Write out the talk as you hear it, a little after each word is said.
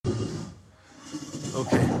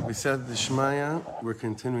Okay, we said the Shmaya. We're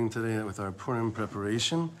continuing today with our Purim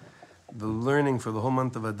preparation. The learning for the whole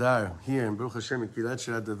month of Adar here in Baruch Hashem, Kilat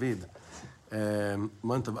Shirat David.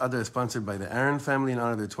 Month of Adar is sponsored by the Aaron family in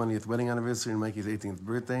honor of their 20th wedding anniversary and Mikey's 18th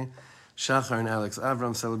birthday. Shachar and Alex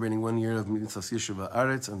Avram celebrating 1 year of Mitzvah Yeshuva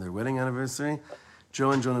Aretz on their wedding anniversary.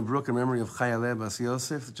 Joe and Jonah Brook in memory of Chayaleh Bas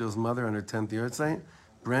Yosef, Joe's mother on her 10th yahrzeit.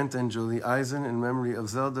 Brent and Julie Eisen in memory of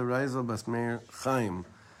Zelda Reisel Bas Meir Chaim.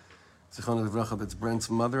 Zichron Livracha, that's Brent's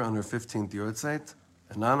mother on her 15th yahrzeit.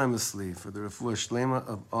 Anonymously for the refuah shlema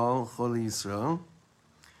of all Choli Yisrael.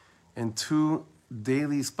 And 2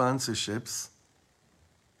 daily sponsorships.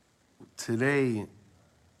 Today,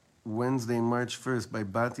 Wednesday, March 1st, by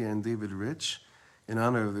Batia and David Rich in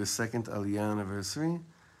honor of their 2nd Aliyah anniversary.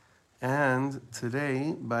 And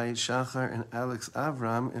today, by Shachar and Alex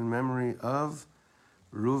Avram in memory of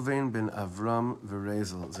Ruvain ben Avram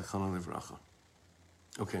Verezel, Zichron Livracha.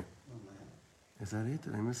 Okay. Is that it?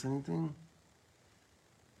 Did I miss anything?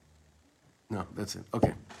 No, that's it.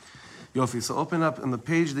 Okay. Yofi, so open up on the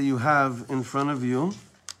page that you have in front of you.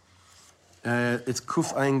 It's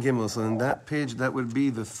Kuf Ein Gimel. So on that page, that would be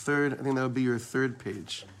the third, I think that would be your third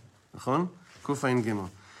page. Kuf Ein Gimel.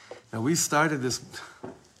 Now we started this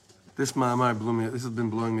ma'amar blew me, this has been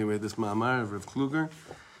blowing me away, this ma'amar of Rav Kluger.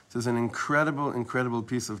 This is an incredible, incredible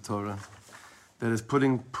piece of Torah that is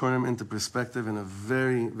putting Purim into perspective in a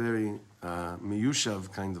very, very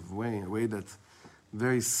miyushav kind of way, a way that's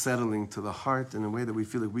very settling to the heart, in a way that we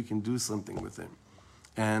feel like we can do something with it.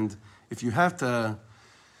 And if you had to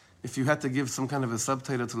give some kind of a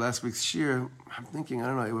subtitle to last week's shir, I'm thinking, I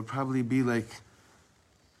don't know, it would probably be like,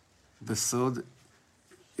 the sod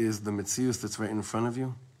is the metzius that's right in front of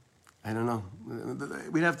you. I don't know.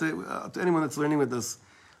 We'd have to anyone that's learning with us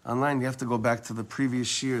online, you have to go back to the previous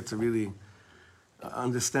shir to really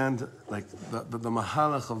understand like the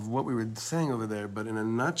mahalach of what we were saying over there. But in a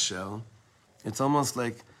nutshell, it's almost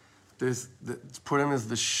like Purim is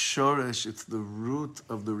the shoresh, it's the root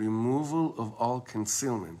of the removal of all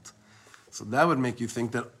concealment. So that would make you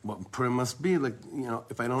think that what Purim must be, like, you know,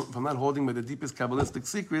 if I'm not holding by the deepest Kabbalistic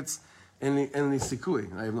secrets, any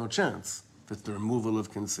sikui, I have no chance. That's the removal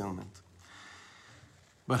of concealment.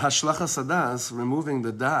 But hashlachas hadas, removing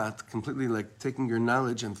the dat, completely like taking your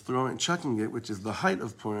knowledge and chucking it, which is the height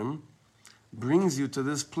of Purim, brings you to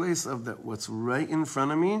this place of that what's right in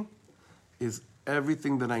front of me is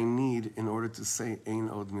everything that I need in order to say Ein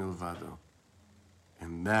Od Milvado.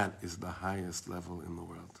 And that is the highest level in the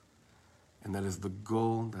world. And that is the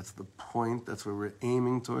goal, that's the point, that's where we're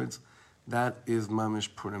aiming towards. That is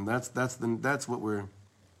Mamish Purim. That's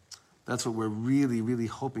what we're really, really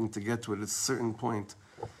hoping to get to at a certain point,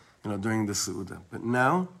 during the Seudah. But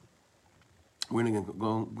now, we're going to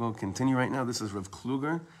go continue right now. This is Rav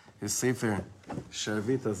Kluger, his Sefer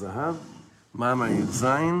Sharvit HaZahav, Ma'amar Yud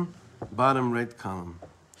Zayin, bottom right column.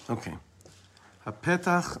 Okay.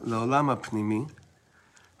 Hapetach le'olam ha'pnimi,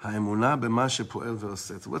 ha'emunah b'ma shepoel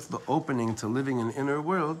ve'oseh. What's the opening to living in inner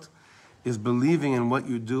world is believing in what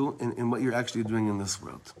you do, in what you're actually doing in this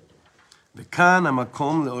world. V'kan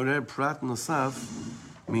ha'makom le'orer prat nosaf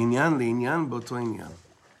mi'inyan le'inyan b'oto inyan.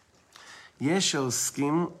 Yesh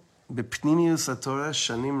ha'oskim b'pnimius haTorah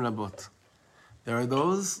shanim rabot. There are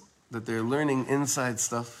those that they're learning inside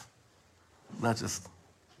stuff, not just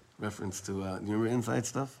reference to, do you remember inside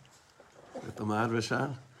stuff? With the Mahad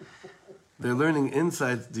Rashad? They're learning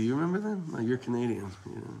inside, do you remember them? No, you're Canadian.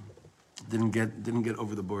 Didn't get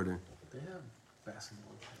over the border. They have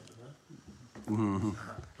basketball.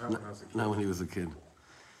 Mm-hmm. Not when he was a kid.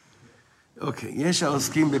 Okay, יש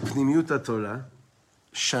העוסקים בפנימיות התורה,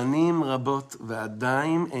 שנים רבות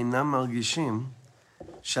ועדיין אינם מרגישים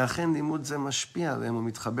שאכן לימוד זה משפיע עליהם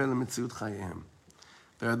ומתחבר למציאות חייהם.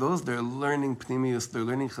 There are those, they're learning pnimius, they're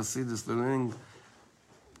learning chassidus, they're learning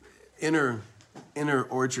inner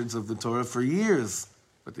orchards of the Torah for years,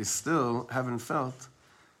 but they still haven't felt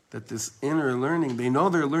that this inner learning, they know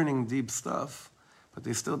they're learning deep stuff, but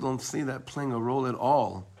they still don't see that playing a role at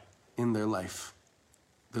all in their life.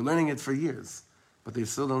 They're learning it for years, but they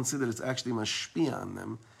still don't see that it's actually mashpia on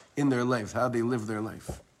them in their life, how they live their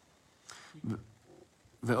life.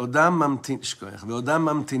 ועודם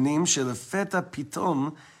ממתינים שלפתע פתאום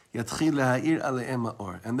יתחיל להאיר עליהם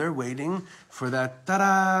האור. And they're waiting for that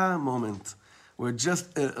ta-da moment, where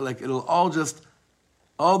just, like it'll all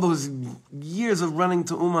those years of running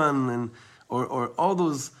to Uman, or all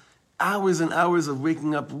those hours and hours of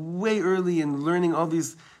waking up way early and learning all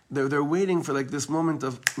these, they're waiting for like this moment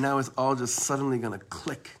of, now it's all just suddenly going to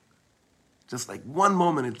click. Just like one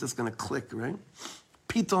moment, it's just going to click, right?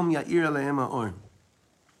 פתאום יאיר עליהם האור.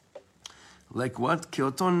 Like what? כי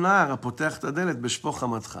אותו נער הפותח את הדלת בשפוך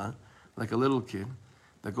חמתך, like a little kid,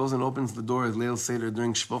 that goes and opens the door at Leil Seder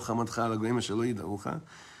during Shvo Chamatcha al Agleim Shelo Yidaucha,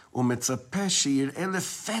 umetzapeh sheyir'eh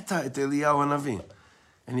lefeta et Eliyahu Hanavi.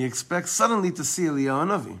 And he expects suddenly to see Eliyahu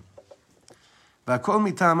Hanavi. V'akol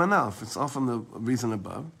mitam anal, it's all from the reason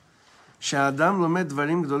above. She'adam lomed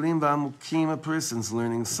dvarim gdolim v'amukim, a person's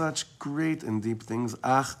learning such great and deep things,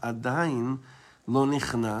 ach adayin lo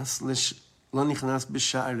nichnas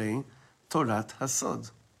b'sha'arei Torat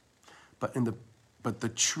Hasod. But the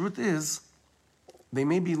truth is, they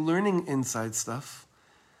may be learning inside stuff,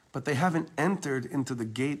 but they haven't entered into the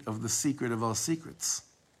gate of the secret of all secrets.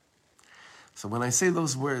 So when I say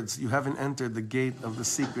those words, you haven't entered the gate of the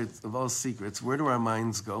secret of all secrets, where do our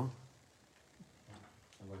minds go?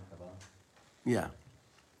 Yeah.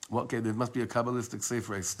 Well, okay, there must be a Kabbalistic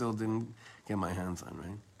Sefer I still didn't get my hands on,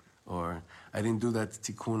 right? Or I didn't do that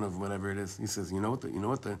tikkun of whatever it is. He says, you know what the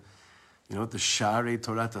Sharei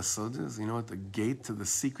Torat Hasod is? You know what the gate to the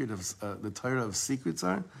secret of the Torah of secrets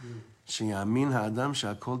are? Sheyamin ha'adam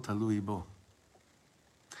she'akol talui bo.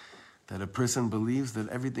 That a person believes that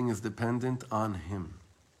everything is dependent on him.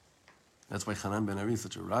 That's why Hanan Ben Ari is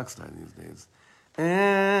such a rock star these days.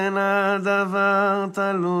 En hadavar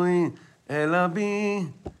talui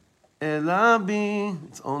elabi, elabi.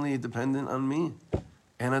 It's only dependent on me.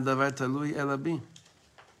 En hadavar talui elabi.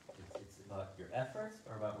 It's about your efforts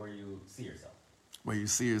or about where you see yourself? Where you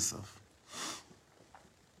see yourself.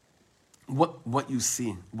 What you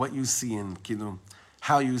see in Kiddush,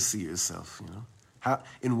 how you see yourself, you know.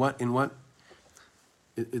 In what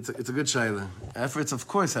it's a good shaila. Efforts, of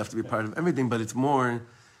course, have to be part of everything, but it's more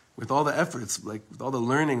with all the efforts, like with all the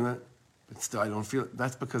learning, that it's still, I don't feel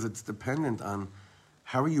that's because it's dependent on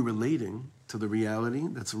how are you relating to the reality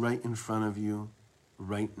that's right in front of you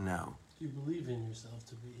right now. You believe in yourself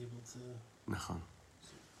to be able to. Nachon.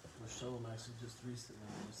 Shlomo actually just recently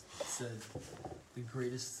said the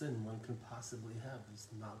greatest sin one can possibly have is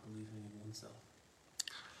not believing in oneself.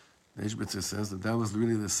 The Ishbitzer says that was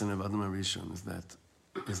really the sin of Adam HaRishon, is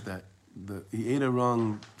that he ate a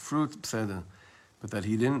wrong fruit, pseda, but that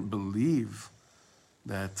he didn't believe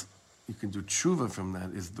that you can do tshuva from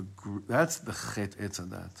that. That's the chet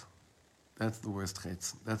etzadat. That's the worst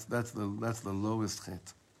chet. That's the lowest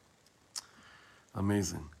chet.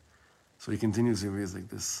 Amazing. So he continues, he reads like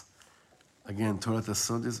this. Again, Torah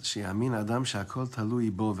Hasod is שיאמין אדם שהכל תלוי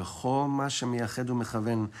בו וכל מה שמייחד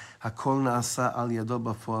ומכוון הכל נעשה על ידו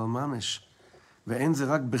בפועל ממש ואין זה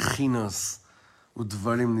רק בחינוס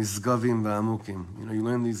ודברים נשגבים ועמוקים. You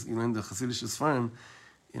learn the Hasidic Sfarim,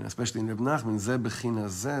 especially in Reb Nachman, זה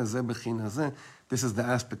בחינוס זה בחינוס זה. This is the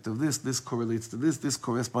aspect of this correlates to this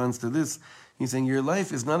corresponds to this. He's saying your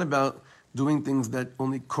life is not about doing things that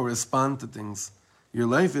only correspond to things. Your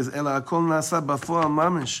life is אלא הכל נעשה בפועל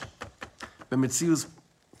ממש. B'metzius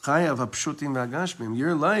chayav hapshutim v'agashmim.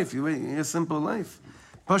 Your life, your simple life,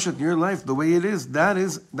 Pashut, your life, the way it is, that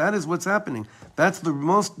is what's happening. That's the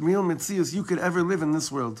most real metzius you could ever live in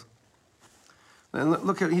this world. And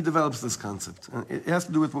look how he develops this concept. It has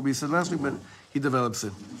to do with what we said last week, but he develops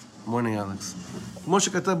it. Morning, Alex. Moshe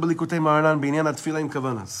katav b'likutei Maharan b'inyan atfila im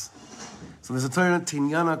kavanas. So there's a Torah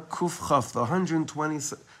Tinyana Kuf Chaf, the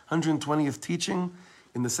 120th teaching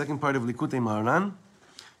in the second part of Likutei Maharan.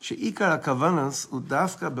 שעיקר הכוונס הוא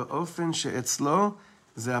דווקא באופן שאצלו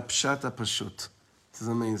זה הפשט הפשוט. This is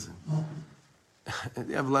amazing.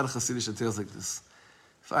 You have a lot of Hasidic tales like this.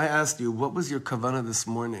 If I asked you, what was your kavana this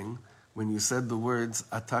morning when you said the words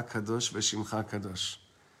Ata Kadosh v'Shimcha Kadosh?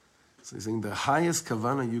 So he's saying the highest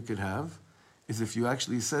kavana you could have is if you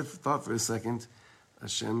actually thought for a second,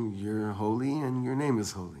 Hashem, you're holy and your name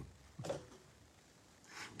is holy.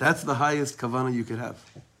 That's the highest kavana you could have.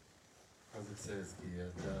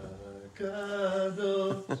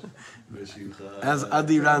 As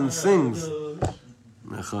Adiran sings.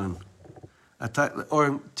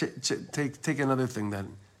 Or take another thing that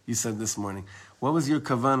you said this morning. What was your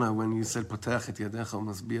kavana when you said Potach et yadecha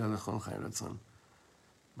u'masbiach lechol chai ratzon?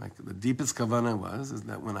 Like the deepest kavana is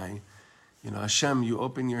that when Hashem, you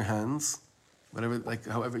open your hands,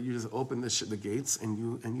 however you just open the gates and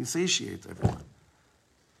you satiate everyone.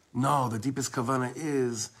 No, the deepest kavana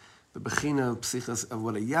is the bechina psichas of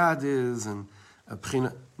what a yad is, and a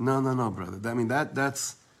bechina. No, brother.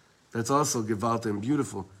 That's also gevalta and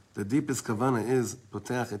beautiful. The deepest kavana is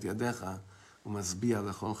poteach et yadecha u'masbiach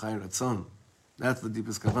lechol chai ratzon. That's the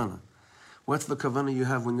deepest kavana. What's the kavana you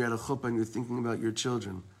have when you're at a chuppah and you're thinking about your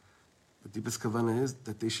children? The deepest kavana is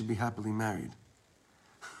that they should be happily married.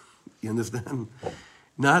 You understand?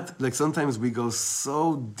 Not like sometimes we go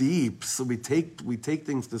so deep, so we take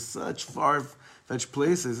things to such far-fetched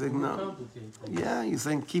places. No. Yeah, you're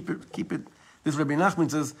saying keep it. This Rabbi Nachman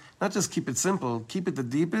says, not just keep it simple, keep it the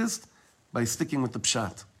deepest, by sticking with the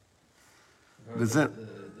pshat. There was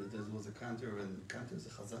a cantor, cantor זה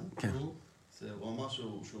חזן. כן. הוא אמר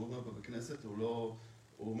שהוא אומר בכנסת, הוא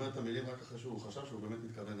אומר את המילים רק אחרי שהוא חשב שהוא באמת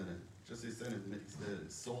מתכוון אליהם. Just he said it makes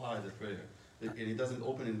so high the prayer. And he doesn't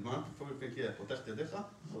open his mouth before he think, yeah, פותח את ידיך,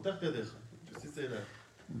 פותח את ידיך. Just he say that.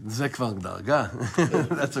 זה כבר דרגה.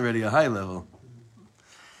 That's already a high level.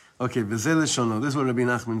 Okay, וזה לשונו. This is what Rabbi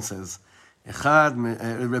Nachman says.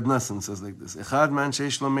 Reb Nassan says like this. אחד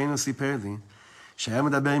מאנשי שלומנו סיפר לי, שהיה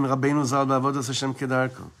מדבר עם רבינו ז"ל בעבודת השם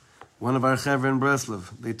כדרכו. One of our Sefer in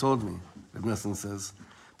Breslov, they told me, Reb Nassan says,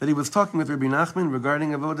 that he was talking with Rabbi Nachman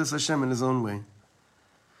regarding avodas Hashem in his own way.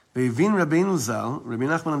 והבין רבינו ז"ל, Rabbi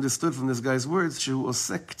Nachman understood from this guy's words, שהוא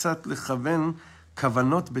עושה קצת לכוון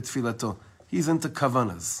כוונות בתפילתו. He's into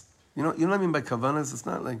kavanas. You know what I mean by kavanas? It's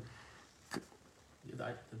not like...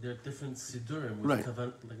 There are different sidurim with, right.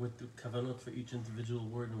 With the kavanot for each individual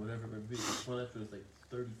word and whatever it may be. This one after is like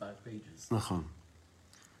 35 pages. נכון.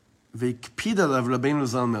 והקפיד עליו רבינו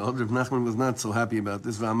ז"ל מאוד, רב נחמן was not so happy about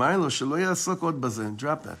this, ואמר לו שלא יעסוק עוד בזה,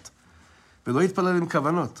 drop that. ולא יתפלל עם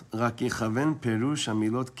כוונות, רק יכוון פירוש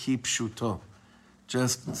המילות כפשוטו.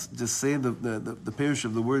 Just say the pirush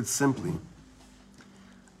of the word simply.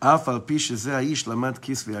 אף על פי שזה האיש למד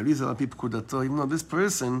כיס ואריזל על פי פקודתו, even though this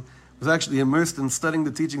person was actually immersed in studying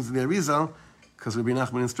the teachings of the Arizal, because Rabbi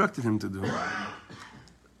Nachman instructed him to do.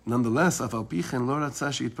 Nonetheless, אף על פי כן לא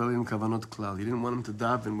רצה שיתפלל עם כוונות כלל. He didn't want him to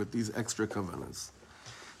daven with these extra כוונות.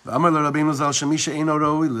 ואמר לו רבינו ז"ל שמי שאינו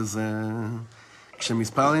ראוי לזה,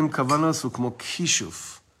 כשמתפלל עם כוונות הוא כמו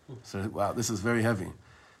כישוף. So, wow, this is very heavy.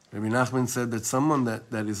 Rabbi Nachman said that someone that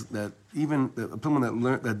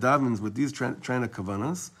davens with these trying to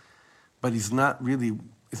kavanas, but he's not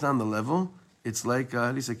on the level. It's like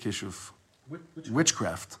how do you say kishuf?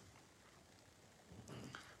 Witchcraft.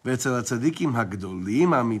 ואצל הצדיקים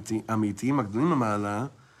הגדולים האמיתיים הגדולים המעלה,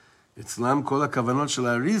 אצלם כל הכוונות של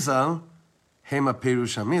האריזל הם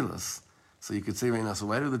הפירוש המילוס. So you could say right now, so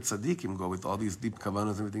why do the tzaddikim go with all these deep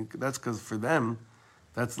kavanas and everything? That's because for them,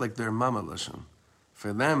 that's like their mama lashon.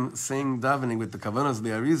 For them, saying davening with the kavanas of the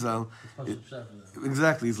Arizal,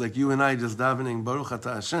 exactly, it's like you and I just davening Baruch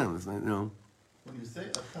Atah Hashem. It's like, you know. When you say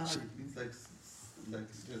Atah, it means like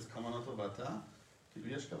there's kavanot of Atah.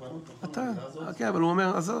 יש כוונות, Atah. Okay, אבל הוא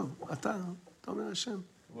אומר, עזוב, אתה אומר השם.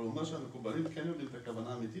 אבל הוא אומר שהמקובלים כן יודעים את הכוונה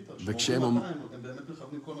האמיתית, וכשהם הם באמת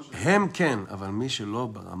מכוונים כל מה שזה. הם כן, אבל מי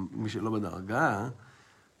שלא בדרגה,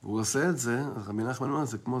 והוא עושה את זה, רבי נחמן אומר,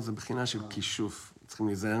 זה כמו, זה בחינה של כישוף. צריכים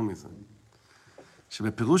להיזהר מזה.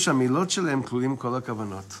 שבפירוש המילות שלהם כלולים כל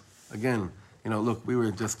הכוונות. Again, you know, look, we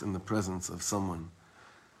were just in the presence of someone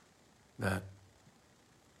that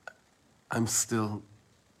I'm still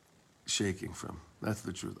shaking from. That's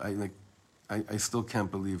the truth. I still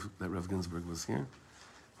can't believe that Rev Ginsburg was here.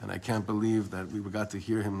 And I can't believe that we got to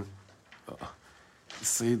hear him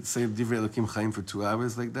say Divrei Elokim Chaim for 2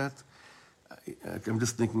 hours like that. I'm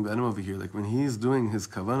just thinking about him over here. Like when he's doing his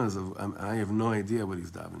kavanas, I have no idea what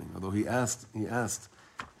he's davening. Although he asked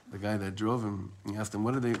the guy that drove him. He asked him,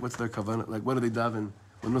 what's their kavanah? Like what do they daven?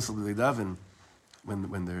 What nusach do they daven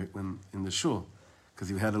when they're in the shul? Because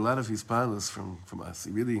he had a lot of his palas from us.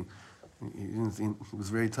 He was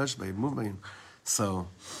very touched by it, moved by him. So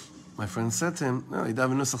my friend said to him, no, he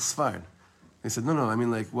daven nusach sfard. They said, no, I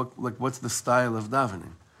mean what's the style of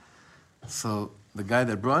davening? So the guy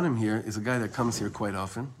that brought him here is a guy that comes here quite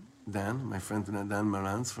often, Dan, my friend Dan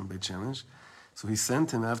Marantz from Beit Shemesh. So he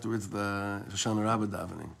sent him afterwards the Shoshana Rabbah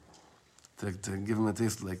davening to give him a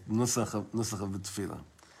taste like nusach of the tefillah.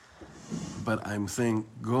 But I'm saying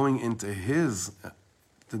going into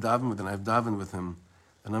to daven with him, I've davened with him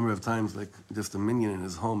a number of times, like just a minyan in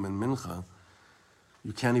his home in Mincha.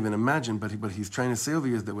 You can't even imagine, but he's trying to say over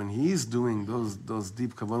here is that when he's doing those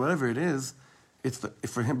deep kavanah, whatever it is,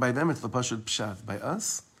 for him, by them, it's the pashut pshat. By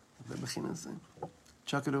us,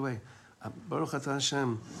 chuck it away. Baruch Atah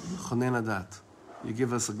Hashem, chonen adat. You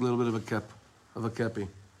give us a little bit of a kepi.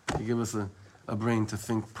 You give us a brain to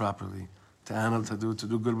think properly, to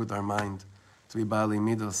do good with our mind, to be bali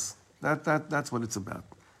midos. That's what it's about.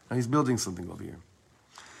 Now he's building something over here.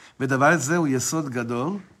 ודבר זה הוא יסוד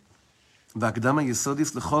גדול, והקדם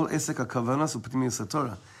היסודיס לכל עסק הכוונס ופנימיוס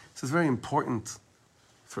התורה. This is very important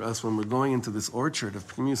for us when we're going into this orchard of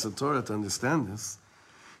Pnimius HaTorah to understand this,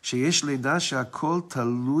 שיש לידע שהכל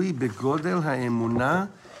תלוי בגודל האמונה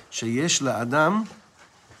שיש לאדם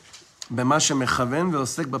במה שמכוון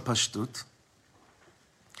ועוסק בפשטות.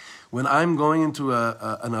 When I'm going into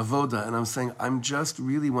an avoda and I'm saying, I'm just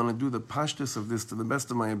really want to do the pashtus of this to the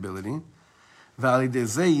best of my ability, ועל ידי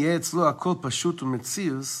זה יהיה אצלו הכל פשוט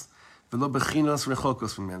ומציאוס ולא בחינוס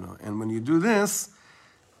רחוקוס ממנו. And when you do this,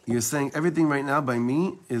 You're saying everything right now by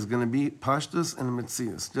me is going to be pashtus and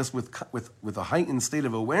metzius, just with a heightened state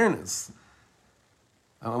of awareness.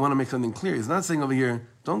 I want to make something clear. He's not saying over here,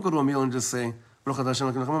 don't go to a meal and just say, you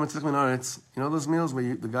know those meals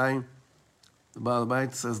where the guy, the Baal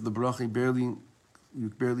Bayit says the bracha, you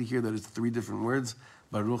barely hear that it's 3 different words.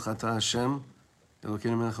 Baruch atah Hashem,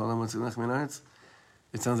 Elokeinu melech haolam motzilech min haaretz.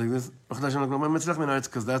 It sounds like this,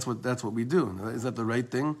 because that's what we do. Is that the right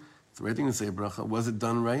thing? It's the right thing to say bracha. Was it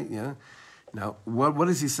done right? Yeah. Now, what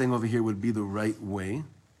is he saying over here would be the right way?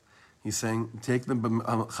 He's saying, take the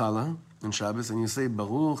challah in Shabbos and you say,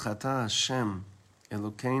 Baruch atah Hashem,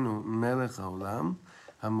 Elokeinu melech haolam,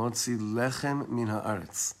 hamotzi lechem min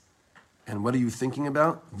haaretz. And what are you thinking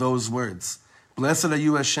about? Those words. Blessed are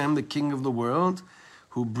you, Hashem, the King of the world,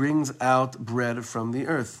 who brings out bread from the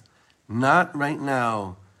earth. Not right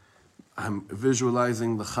now. I'm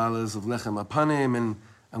visualizing the challahs of lechem apanim, and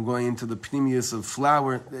I'm going into the pnimius of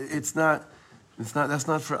flour. That's not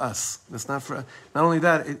for us. That's not for us. Not only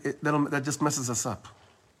that, that just messes us up.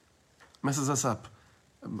 Messes us up.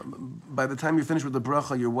 By the time you finish with the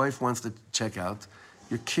bracha, your wife wants to check out.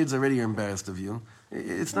 Your kids already are embarrassed of you.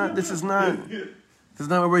 This is not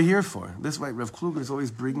what we're here for. This way, Rav Kluger is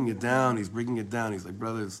always bringing it down. He's bringing it down. He's like,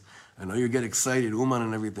 brothers, I know you get excited, Uman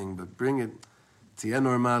and everything, but bring it. Tiyeh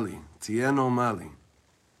normali. Tiyeh normali.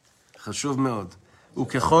 חשוב מאוד.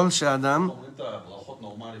 וככל שאדם... אומרים את הברכות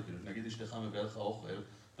נורמלית, נגיד אשתך מביאה לך אוכל,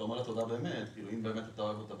 אתה אומר לה תודה באמת, כאילו אם באמת אתה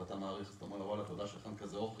אוהב אותה ואתה מעריך, אז אתה אומר לה וואלה תודה שלכם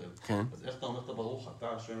כזה אוכל. כן. אז איך אתה אומר את הברוך, אתה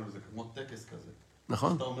השם, זה כמו טקס כזה.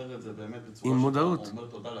 נכון. אתה אומר את זה באמת בצורה עם מודעות. שאתה אומר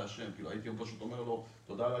תודה להשם, כאילו הייתי פשוט אומר לו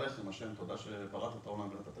תודה על הלחם, השם, תודה שבראת את העולם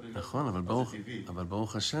ונתת לי. נכון, אבל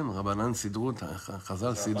ברוך השם, רבנן סידרו אותה,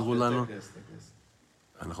 חז"ל סידרו לנו.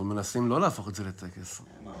 אנחנו מנסים לא להפוך את זה לטקס.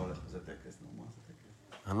 מה הולך בזה טקס? נו,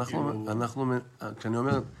 מה זה טקס? כשאני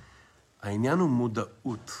אומר, העניין הוא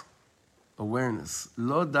מודעות, awareness,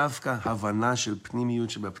 לא דווקא הבנה של פנימיות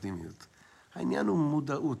שבפנימיות. העניין הוא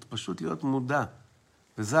מודעות, פשוט להיות מודע.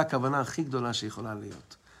 וזו הכוונה הכי גדולה שיכולה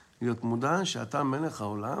להיות. להיות מודע שאתה מלך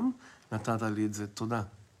העולם, נתת לי את זה, תודה.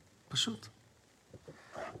 פשוט.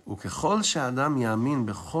 וככל שהאדם יאמין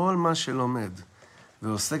בכל מה שלומד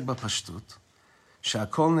ועוסק בפשטות,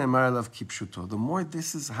 שהכל נאמר עליו כפשוטו. The more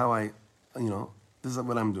this is how this is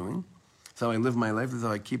what I'm doing, this is how I live my life, this is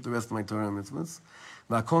how I keep the rest of my Torah and mitzvahs,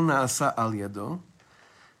 והכל נעשה על ידו,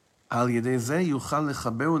 על ידי זה יוכל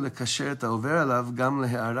לחבר ולקשר את העובר עליו גם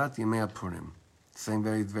להארת ימי הפורים. Saying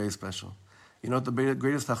very, very special. You know what the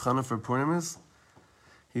greatest hachana for Purim is?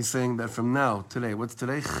 He's saying that from now, today, what's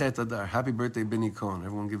today? Chet Adar. Happy birthday, Binny Cohen.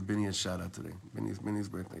 Everyone give Binny a shout out today. Binny's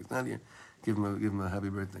birthday. He's not here. Give him a happy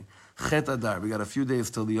birthday. Chet Adar. We got a few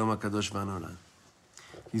days till the Yom HaKadosh V'Hanora.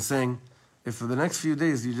 He's saying, if for the next few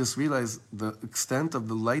days you just realize the extent of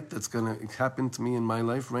the light that's going to happen to me in my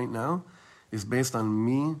life right now is based on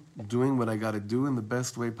me doing what I got to do in the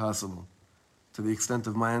best way possible, to the extent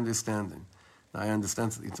of my understanding. Now, I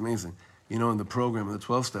understand, it's amazing. You know, in the program, in the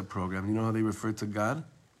 12-step program, you know how they refer to God?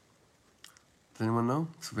 Does anyone know?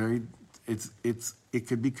 It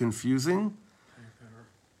could be confusing. Higher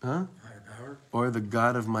power. Huh? Higher power. Or the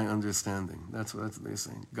God of my understanding. That's what they're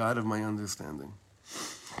saying. God of my understanding.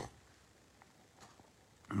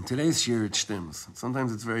 In today's shir, it stems.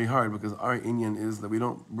 Sometimes it's very hard because our inyan is that we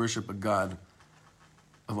don't worship a God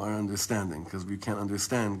of our understanding because we can't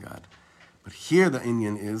understand God. But here the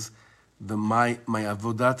inyan is my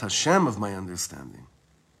avodat Hashem of my understanding.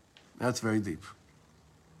 That's very deep.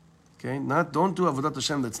 Okay? Don't do avodat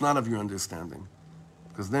Hashem that's not of your understanding.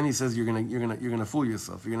 Because then he says you're gonna fool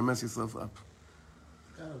yourself. You're gonna mess yourself up.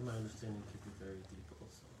 God of my understanding could be very deep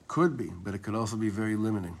also. Could be, but it could also be very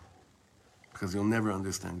limiting. Because you'll never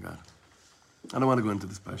understand God. I don't want to go into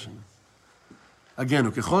this passion. Again,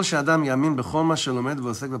 וככל שאדם יאמין בכל מה שלומד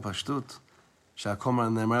ועוסק בפשטות, שהכל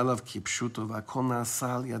נאמר עליו כפשוטו והכל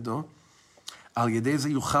נעשה על ידו, על ידי זה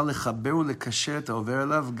יוכל לחבר ולקשר את העובר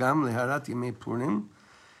עליו גם להארת ימי פורים,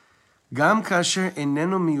 גם כאשר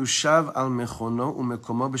איננו מיושב על מכונו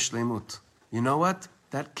ומקומו בשלמות. You know what?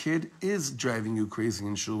 That kid is driving you crazy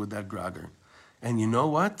in shul with that grogger. And you know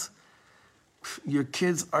what? Your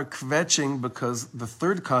kids are kvetching because the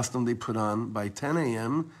third costume they put on by 10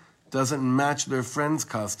 a.m. doesn't match their friends'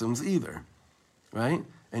 costumes either, right?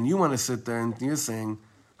 And you want to sit there and you're saying,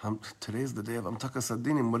 today's the day of Amtakas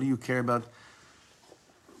Adinim, what do you care about?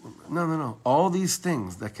 No. All these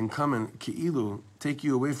things that can come and ki'ilu take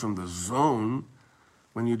you away from the zone,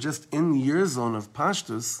 when you're just in your zone of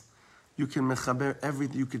pashtus, you can mechaber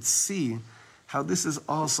everything, you could see how this is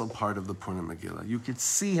also part of the Purim Megillah. You could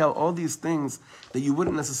see how all these things that you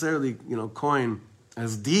wouldn't necessarily, coin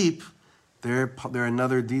as deep, they're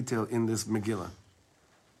another detail in this Megillah.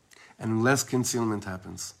 and less concealment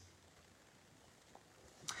happens.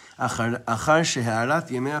 אחר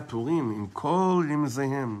שהארת ימי הפורים עם כל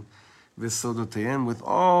רמזיהם וסודותיהם, with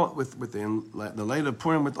the light of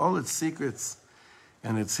Purim, with all its secrets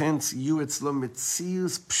and its hints, יהיו אצלו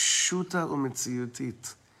מציאות פשוטה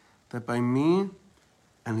ומציאותית. That by me,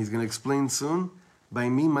 and he's going to explain soon, by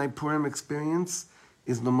me, my Purim experience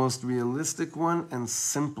is the most realistic one and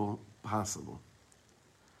simple possible.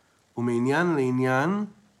 ומעניין לעניין,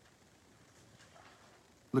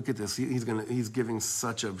 look at this. He's giving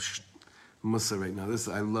such a musa right now.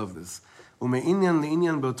 I love this. ומעניין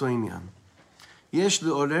לעניין באותו עניין. יש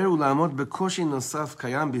לעורר ולעמוד בקושי נוסף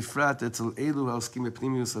קיים בפרט אצל אלו העוסקים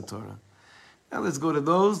בפנימיוס התורה. Now let's go to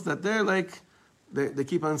those that they're like, they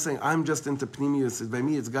keep on saying, I'm just into pnimius. By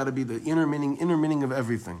me, it's got to be the inner meaning of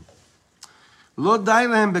everything. לא די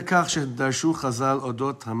להם בכך שדרשו חז"ל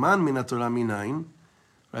אודות המן מן התורה מניין.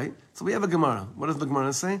 Right? So we have a Gemara. What does the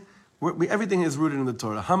Gemara say? Everything is rooted in the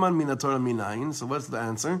Torah. Haman min Torah minayin. So what's the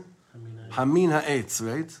answer? Hamin ha'etz,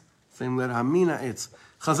 right? Same letter. Hamin ha'etz.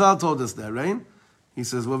 Chazal told us that, right? He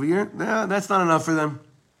says, well, over here, that's not enough for them.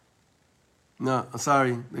 No,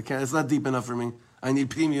 sorry. It's not deep enough for me. I need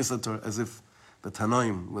pnimius Torah. As if the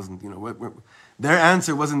Tanoim wasn't, their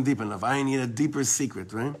answer wasn't deep enough. I need a deeper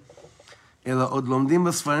secret, right? אלא עוד לומדים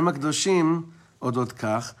בספרים הקדושים אודות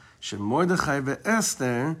כך, שמרדכי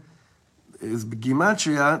ואסתר is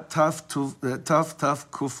בגימטריה תתקל"ו.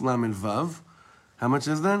 How much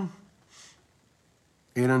is that?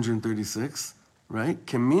 836, right?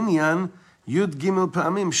 כמניין י"ג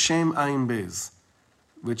פעמים שם עין בייז,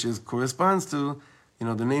 which corresponds to,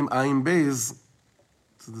 the name Ayin Beis,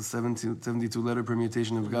 to the 72 letter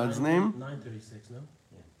permutation of God's name. 936, no?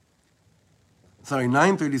 Yeah. Sorry,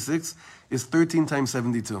 936 is 13 times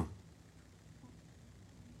 72.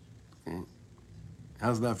 Okay.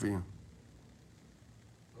 How's that for you?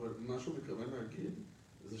 אבל מה שהוא מתכוון להגיד,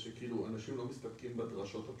 זה שכאילו אנשים לא מסתפקים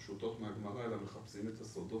בדרשות הפשוטות מהגמרא, אלא מחפשים את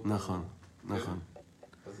הסודות. נכון, נכון.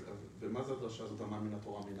 ומה זה הדרשה הזאת, המן מן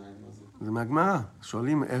התורה מניין? מה זה? זה מהגמרא.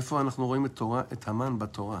 שואלים איפה אנחנו רואים את המן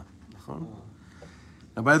בתורה, נכון?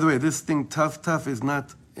 Now, by the way, this thing, tough, is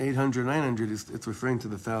not 800, 900. It's referring to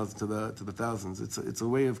the thousands. It's a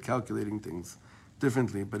way of calculating things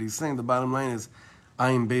differently. But he's saying the bottom line is,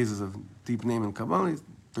 Ayin Beis is a deep name in Kabbalah.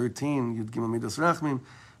 13, Yud Gimel Midas Rachmim.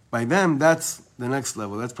 By them, that's the next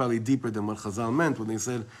level. That's probably deeper than what Chazal meant when they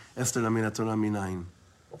said, Esther Amin HaTorah Minayin.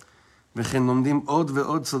 וכן לומדים עוד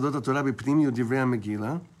ועוד סודות התורה בפנימיות דברי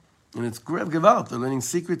המגילה. And it's great gewalt. They're learning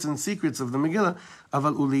secrets and secrets of the Megillah.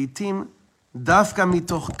 אבל ולעיתים דווקא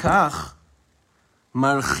מתוך כך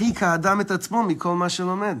מרחיק האדם את עצמו מכל מה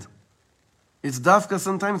שלומד. It's דווקא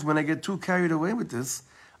sometimes when I get too carried away with this,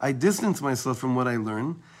 I distance myself from what I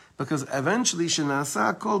learn, because eventually שנעשה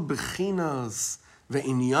הכל בחינס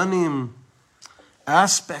ועניינים,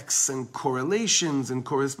 aspects and correlations and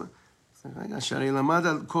correspondence. שהרי למד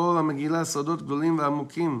על כל המגילה סודות גדולים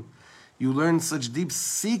ועמוקים. You learn such deep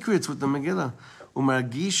secrets with the Megillah. הוא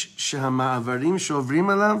מרגיש שהמעברים שעוברים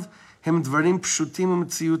עליו הם דברים פשוטים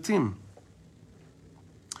ומציאותיים.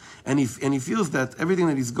 And he feels that everything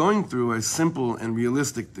that he's going through are simple and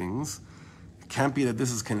realistic things. It can't be that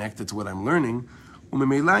this is connected to what I'm learning.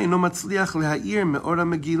 וממילא אינו מצליח להאיר מאור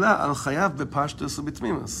המגילה על חייו בפשטוס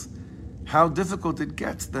ובתמימוס. How difficult it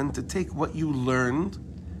gets then to take what you learned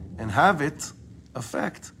and have it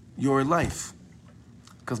affect your life.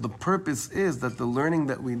 Because the purpose is that the learning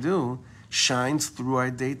that we do shines through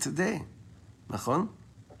our day-to-day. Nachon?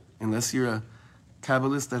 Unless you're a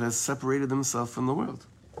Kabbalist that has separated himself from the world.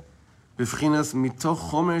 בבחינת מתוך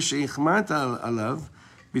חומר שהחמרת עליו,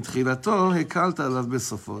 בתחילתו הקלת עליו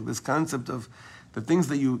בסופו. This concept of the things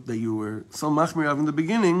that you were so machmir of in the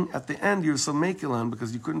beginning, at the end you're so makil on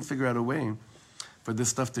because you couldn't figure out a way for this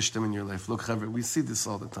stuff to stem in your life. Look, Chaver, we see this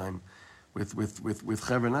all the time with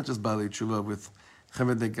Chaver, not just Balei Tshuva, with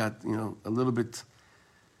Chaver that got, a little bit,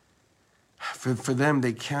 for them,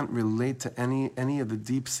 they can't relate to any of the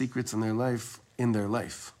deep secrets in their life.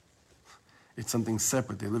 It's something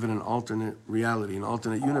separate. They live in an alternate reality, an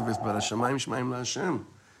alternate universe, but Hashemayim Shemaim LaHashem.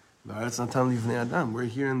 V'aretz Natan Livnei Adam. We're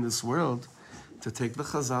here in this world to take the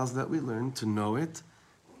chazals that we learn, to know it,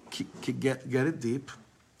 get it deep,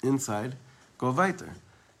 inside, go weiter.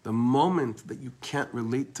 The moment that you can't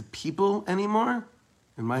relate to people anymore,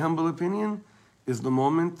 in my humble opinion, is the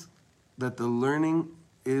moment that the learning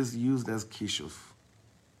is used as kishuf.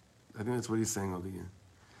 I think that's what he's saying over here.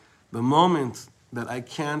 The moment that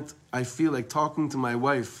I feel like talking to my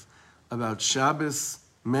wife about Shabbos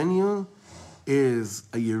menu is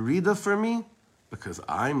a yerida for me, because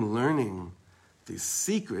I'm learning the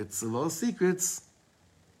secrets of all secrets.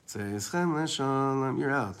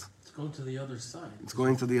 You're out. It's going to the other side. It's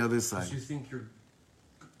going to the other side. Because you think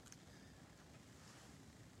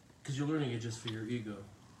because you're learning it just for your ego.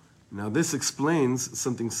 Now this explains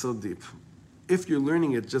something so deep. If you're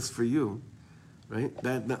learning it just for you, right,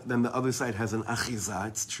 then the other side has an achiza,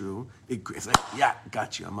 it's true. It's like, yeah,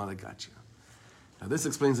 got you, Amala got you. Now this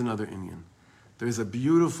explains another Indian. There's a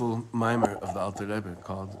beautiful mimer of the Alter Rebbe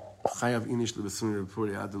called Chayav Inish Lebesuni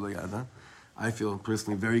Repuri Ad Lo Yada. I feel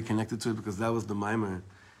personally very connected to it because that was the mimer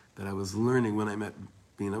that I was learning when I met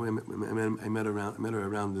Bina. I met her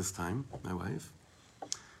around this time, my wife.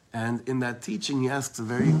 And in that teaching, he asks a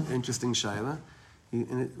very interesting shaila.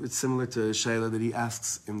 It's similar to a shaila that he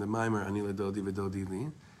asks in the mimer Anila Dodi V'Dodi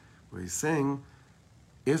Li, where he's saying,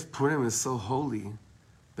 if Purim is so holy,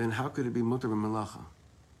 then how could it be mutar b'melacha?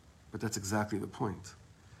 But that's exactly the point.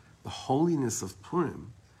 The holiness of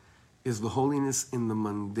Purim is the holiness in the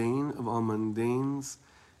mundane of all mundanes,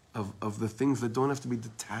 of the things that don't have to be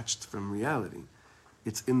detached from reality.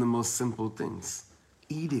 It's in the most simple things.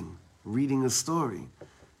 Eating, reading a story,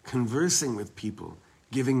 conversing with people,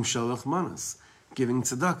 giving shalach manas, giving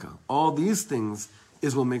tzedakah. All these things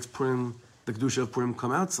is what makes Purim, the kedusha of Purim,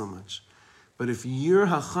 come out so much. But if your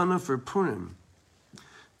hachana for Purim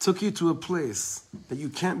took you to a place that you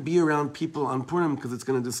can't be around people on Purim because it's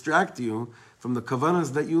going to distract you from the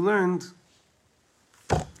kavanas that you learned,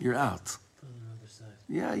 you're out.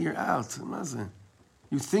 Yeah, you're out. Mazeh.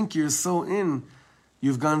 You think you're so in,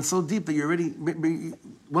 you've gone so deep that you're already,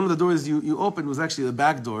 one of the doors you opened was actually the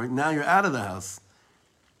back door. Now you're out of the house.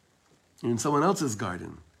 You're in someone else's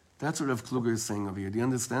garden. That's what Rav Kluger is saying over here. Do you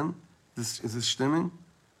understand? Is this stimming?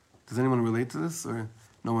 Does anyone relate to this? Or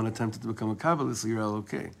no one attempted to become a Kabbalist, so you're all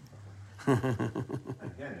okay? Again,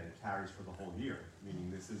 it carries for the whole year.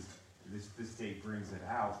 Meaning this date brings it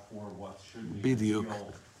out for what should be a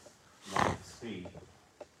sealed state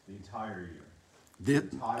the entire year.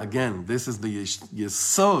 Again, this is the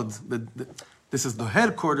yesod, this is the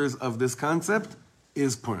headquarters of this concept,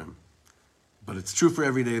 is Purim. But it's true for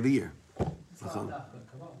every day of the year.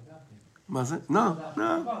 No,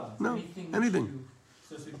 anything.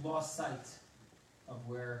 So we've lost sight of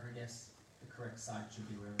where, I guess, the correct side should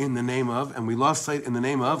be. In the name of, and we lost sight in the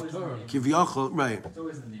name of Kivyachol, right. It's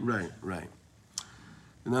always in the name. Right.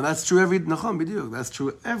 Now that's true that's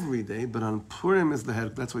true every day, but on Purim is the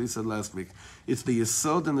head, that's what he said last week. It's the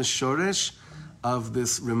yesod and the shoresh of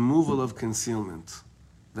this removal of concealment.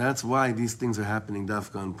 That's why these things are happening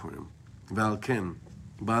dafka on Purim. Valken,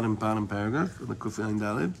 bottom paragraph, the Kufayin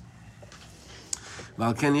Dalid.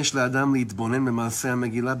 Valken yesh la'adam li'itbonen b'maaseh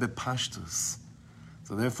ha'megillah bepashtus.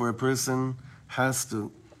 So therefore a person has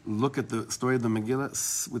to look at the story of the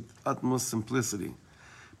Megillah with utmost simplicity.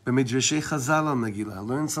 B'midrashei Chazal on Megillah.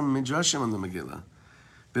 Learn some midrashim on the Megillah.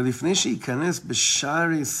 B'lifnei she'ikanes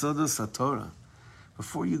b'shari sodos haTorah.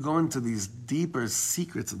 Before you go into these deeper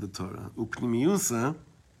secrets of the Torah, upnimiyusa,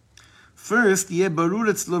 first, yeh barur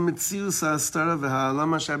etzlo mitzius ha'astara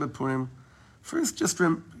v'ha'alam asher b'Purim. First, just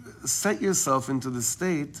set yourself into the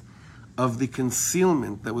state of the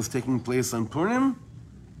concealment that was taking place on Purim,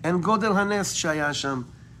 and Godel Hanes Shayasham,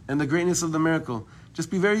 and the greatness of the miracle. Just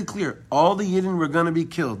be very clear. All the Yidden were going to be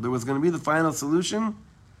killed. There was going to be the final solution,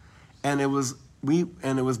 and it was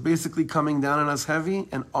basically coming down on us heavy,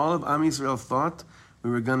 and all of Am Yisrael thought we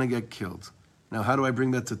were going to get killed. Now, how do I bring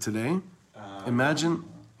that to today? Imagine,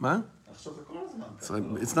 what?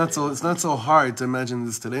 So it's not so hard to imagine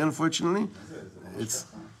this today, unfortunately. It's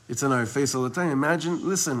in our face all the time. Imagine,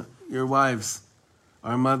 listen, your wives,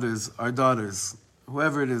 our mothers, our daughters,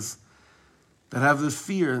 whoever it is, that have the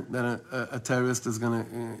fear that a terrorist is going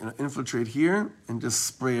to infiltrate here and just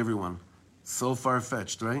spray everyone. So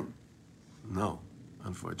far-fetched, right? No,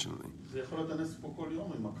 unfortunately.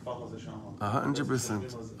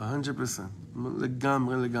 100%.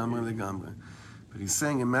 Legamre. But he's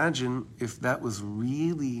saying, imagine if that was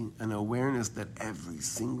really an awareness that every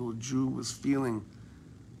single Jew was feeling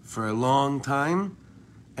for a long time,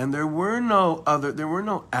 and there were no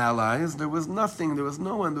allies, there was nothing, there was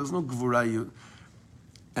no one, there was no gvurayut.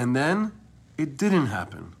 And then it didn't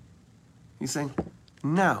happen. He's saying,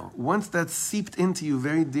 now, once that's seeped into you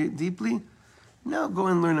very deeply, now go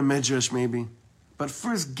and learn a medrash maybe. But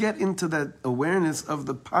first get into that awareness of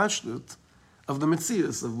the pashtut, of the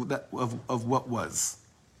metzius, of what was.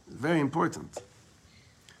 Very important.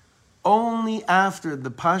 Only after the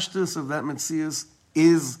pashtus of that metzius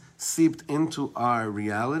is seeped into our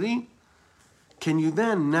reality, can you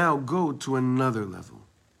then now go to another level,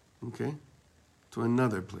 okay? To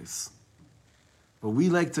another place. But we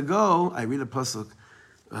like to go, I read a pasuk,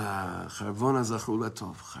 Charvona zachu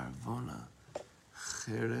latov, Charvona,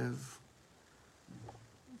 Cherev,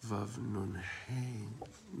 Vav Nun Hey.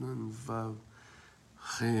 Nun Vav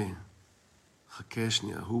Hey.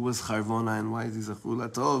 Hakeshnia. Who was Charvona and why is he Zachul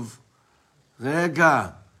Latov?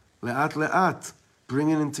 Rega. Le'at le'at. Bring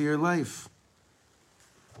it into your life.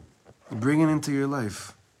 Bring it into your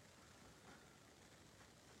life.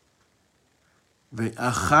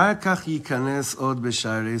 ואחר כך ייכנס עוד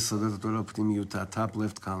בשערי סודות התורה ופנימיותה, top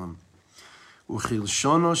left column.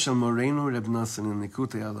 וכלשונו של מורנו רב נוסן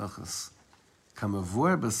לניקוטי הלחס,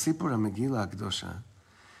 כמבואר בסיפור המגילה הקדושה,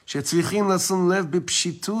 שצריכים לשים לב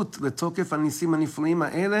בפשיטות לתוקף הניסים הנפלאים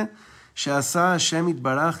האלה, שעשה השם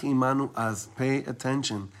יתברך עמנו אז. Pay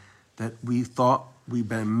attention, that we thought we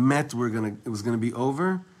באמת it was going to be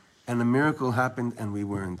over, and a miracle happened and we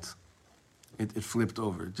weren't. It flipped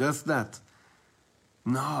over. Just that.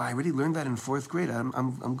 No, I already learned that in 4th grade.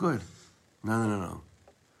 I'm good. No.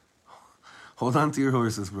 Hold on to your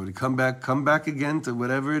horses, Brody. Come back again to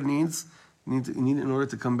whatever it needs. You need in order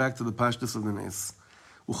to come back to the pashtus of the nes.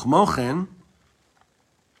 Uchmochen,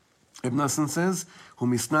 Ibn Nassan says, Hu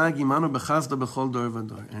misnag imanu bechazda bechol dor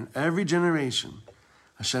vador. And every generation,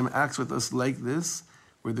 Hashem acts with us like this,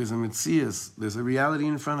 where there's a mitzias, there's a reality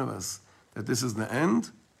in front of us, that this is the end,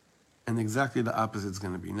 and exactly the opposite is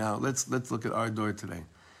going to be. Now, let's look at our door today.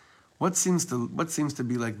 What seems to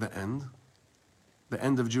be like the end? The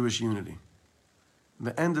end of Jewish unity.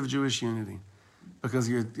 The end of Jewish unity. Because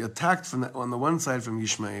you're attacked on the one side from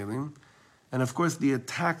Yishmaelim, and of course the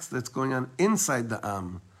attacks that's going on inside the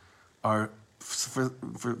Am are, for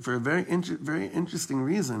a very interesting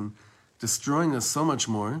reason, destroying us so much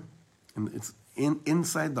more. And it's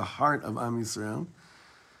inside the heart of Am Yisrael.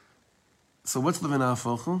 So what's the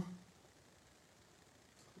v'na'afochu?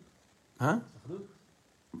 Huh?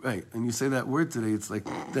 Right, and you say that word today, it's like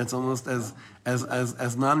that's almost as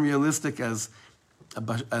non-realistic as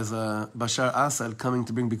Bashar Assad coming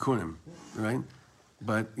to bring Bikurim, right?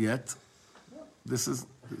 But yet, this is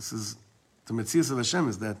the Metzias of Hashem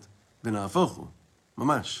is that v'na'afochu,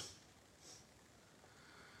 mamash.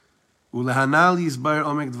 Ulehanal yizbar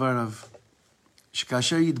omek dvarav.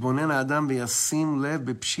 שכאשר יתבונן האדם וישים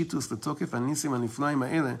לב בפשיטוס לתוקף הניסים הנפלאים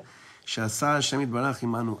האלה שעשה השם יתברך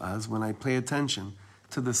עמנו אז, when I pay attention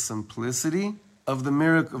to the simplicity of the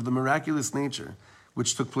miraculous nature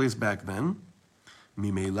which took place back then,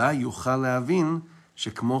 ממילא יוכל להבין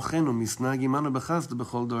שכמו כן הוא מסנג עמנו בחסד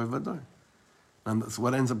בכל דור ודור. And that's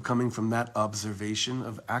what ends up coming from that observation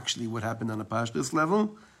of actually what happened on a pashtus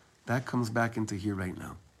level, that comes back into here right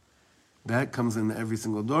now. That comes into every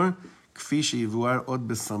single door. This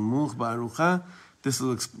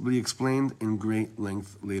will be explained in great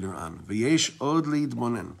length later on. What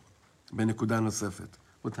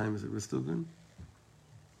time is it? We're still good?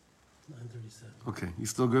 9:37. Okay, you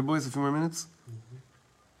still good, boys? A few more minutes?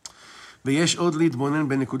 ויש עוד להתבונן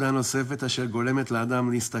בנקודה נוספת אשר גורמת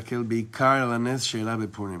לאדם להסתכל בעיקר על הנס שאירע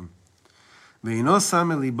בפורים. ואינו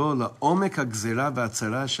שם אל ליבו לעומק הגזירה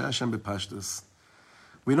והצרה שהיה שם בפשטוס.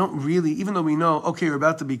 We don't really, even though we know, okay, we're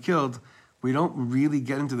about to be killed, we don't really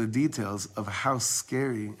get into the details of how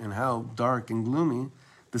scary and how dark and gloomy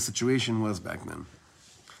the situation was back then.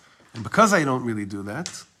 And because I don't really do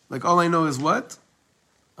that, like all I know is what?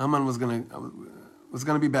 Haman was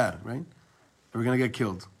gonna be bad, right? They were gonna get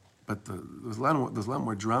killed. But there's a lot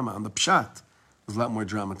more drama on the pshat. There's a lot more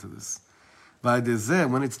drama to this. But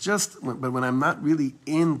when I'm not really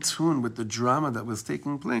in tune with the drama that was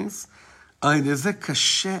taking place,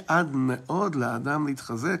 קשה עד מאוד לאדם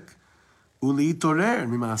להתחזק ולהתעורר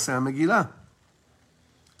ממעשה המגילה.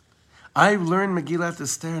 I learned Megillat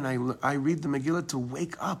Esther and I read the Megillah to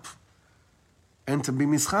wake up and to be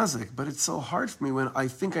mischazek. But it's so hard for me when I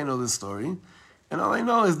think I know the story and all I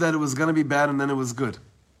know is that it was going to be bad and then it was good.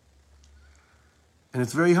 And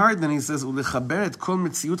it's very hard. Then he says, ולחבר את כל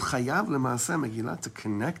מציאות חייו למעשה המגילה, to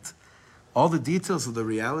connect all the details of the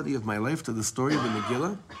reality of my life to the story of the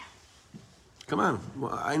Megillah. Come on,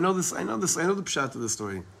 I know the pshat of the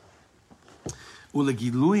story.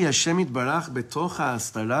 ולגילוי השם יתברך בתוך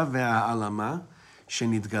ההסתרה והעלמה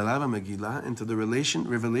שנתגלה במגילה, into the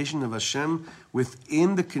revelation of Hashem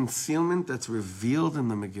within the concealment that's revealed in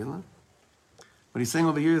the Megillah. What he's saying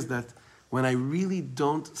over here is that when I really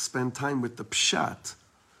don't spend time with the pshat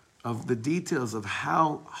of the details of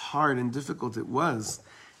how hard and difficult it was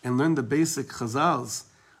and learn the basic chazals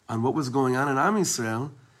on what was going on in Am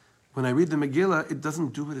Yisrael, when I read the Megillah, it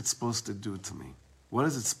doesn't do what it's supposed to do to me. What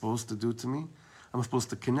is it supposed to do to me? I'm supposed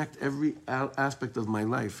to connect every aspect of my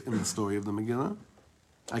life in the story of the Megillah.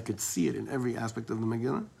 I could see it in every aspect of the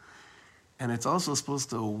Megillah. And it's also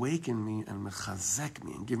supposed to awaken me and mechazek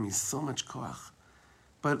me and give me so much koach.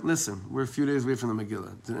 But listen, we're a few days away from the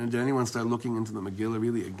Megillah. Did anyone start looking into the Megillah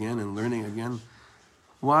really again and learning again?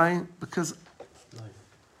 Why? Because, Life.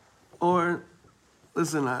 or,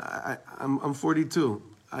 listen, I'm 42.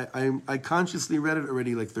 I consciously read it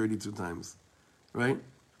already like 32 times, right?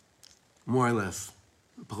 More or less.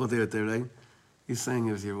 Pachot או יותר, right? He's saying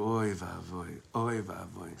it here, oy va'avoy.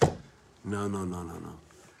 No.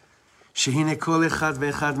 שהנה כל אחד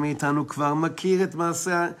ואחד מאיתנו כבר מכיר את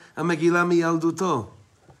מעשה המגילה מילדותו.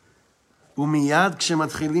 ומיד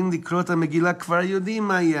כשמתחילים לקרוא את המגילה כבר יודעים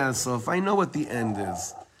מה יהיה הסוף. I know what the end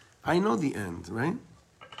is. I know the end, right?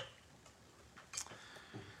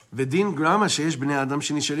 ודין גרמה שיש בני אדם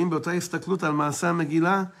שנשארים באותה הסתכלות על מעשה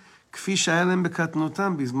המגילה, כפי שהיה להם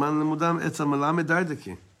בקטנותם בזמן לימודם אצל מלמד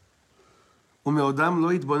דרדקי. ומעודם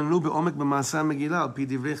לא התבוננו בעומק במעשה המגילה על פי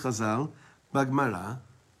דברי חז"ל, בגמרא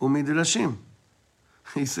ומדרשים.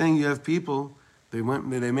 He's saying you have people, they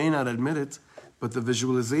may not admit it, but the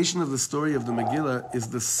visualization of the story of the Megillah is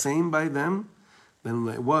the same by them than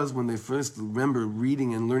it was when they first remember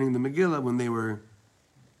reading and learning the Megillah when they were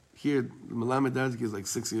here. Melamed Dardiki is like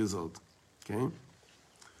 6 years old, okay?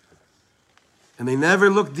 And they never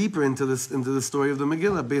looked deeper into the story of the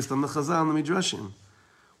Megillah based on the Chazal and the Midrashim.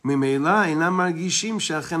 ממילא אינם מרגישים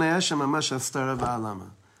שאכן היה שם ממש הסתרה והעלמה.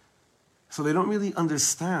 So they don't really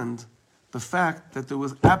understand the fact that there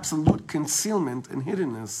was absolute concealment and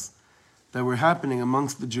hiddenness that were happening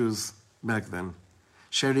amongst the Jews back then.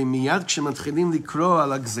 שהרי מיד כשמתחילים לקרוא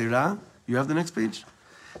על הגזירה, you have the next page?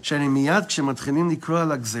 שהרי מיד כשמתחילים לקרוא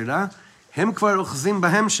על הגזירה, הם כבר אוחזים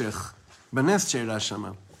בהמשך, בנס שאירע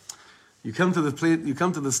שמה. You come to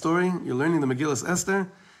the story, you're learning the Megillas Esther,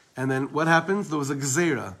 and then what happens? There was a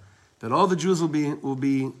gzeira, that all the Jews will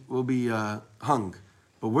be hung.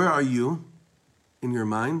 But where are you in your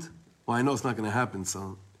mind? Well, I know it's not going to happen,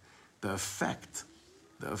 so the effect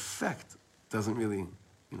doesn't really,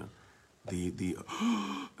 the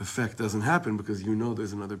effect doesn't happen because you know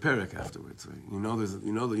there's another parak afterwards. Right? You know there's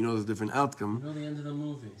a different outcome. You know the end of the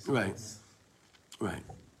movie. So Right. Right.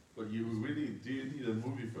 But do you need a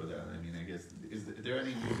movie for that? I mean, I guess, is there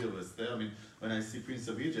any movie of Esther? I mean, when I see Prince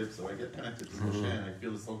of Egypt, so I get connected to Moshe, and I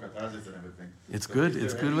feel the soul catharsis and everything. It's But good. is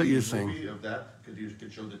It's there good what any you're saying. movie of that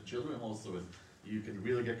could show the children also, and you can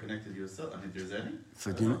really get connected yourself. I mean, there's any?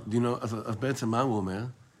 So do you know, אז בעצם מה הוא אומר?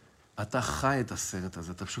 אתה חי את הסרט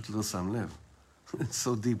הזה, אתה פשוט לא שם לב. It's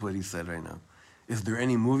so deep what he said right now. Is there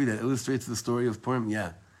any movie that illustrates the story of Purim?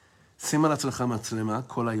 Yeah. שים על עצמך מצלמה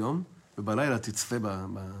כל היום, ובלילה תצפה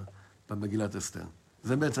במגילת אסתר.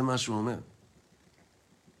 זה בעצם מה שהוא אומר.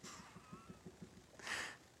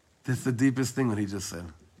 That's the deepest thing what he just said.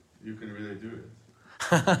 You can really do it.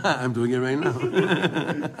 I'm doing it right now.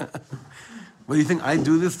 What do you think? I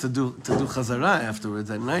do this to do chazara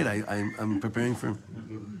afterwards at night. I'm preparing for...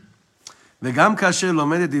 וגם כאשר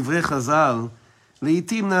לומד את דברי חז"ל,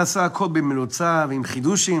 לעתים נעשה הכל במרוצה ועם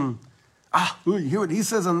חידושים. You hear what he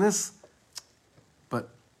says on this? But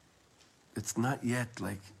it's not yet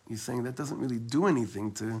like, he's saying that doesn't really do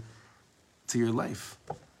anything to your life.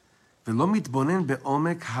 ולא מתבונן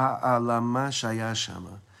בעומק העלמה שהיה שם.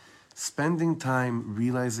 Spending time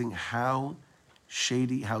realizing how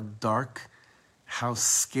shady, how dark, how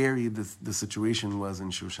scary the situation was in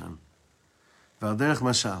Shushan. ועל דרך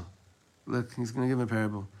משל, look, he's going to give a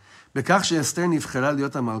parable. בכך שאסתר נבחרה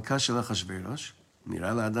להיות המלכה של אחשוורוש,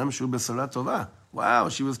 נראה לאדם שהוא בשורה טובה. Wow,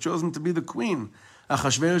 she was chosen to be the queen.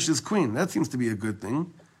 אחשוורוש is queen. That seems to be a good thing,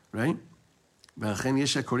 right? ואכן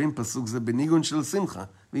יש הקוראים פסוק זה בניגון של שמחה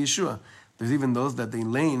וישוע. There's even those that they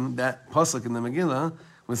lane that pasuk in the Megillah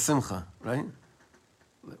with simcha, right?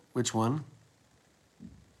 Which one?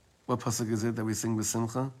 What pasuk is it that we sing with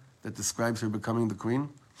simcha that describes her becoming the queen?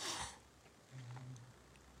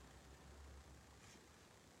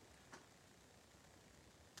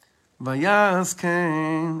 Vayas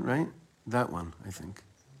Cain, right? That one, I think.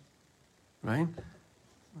 Right?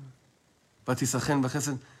 ותיסחן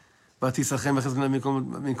בחסד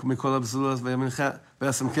מכל הבזולות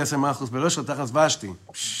וישם כסר מאחוס בראשו תחת ושתי.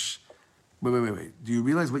 Wait. Do you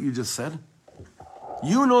realize what you just said?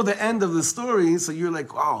 You know the end of the story, so you're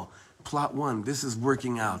like, wow, plot one, this is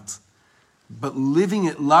working out. But living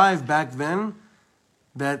it live back then,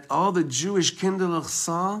 that all the Jewish kinderlich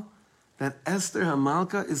saw, that Esther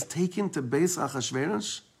Hamalka is taken to Beis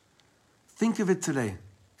Achashverosh. Think of it today,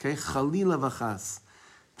 okay? Chalila v'chas.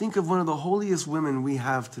 Think of one of the holiest women we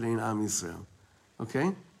have today in Am Yisrael,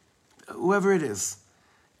 okay? Whoever it is.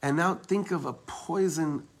 And now think of a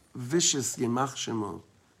poison, vicious Yemach Shemo,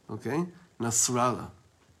 okay? Nasrallah,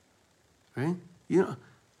 right?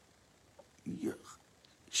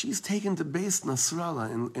 She's taken to Beis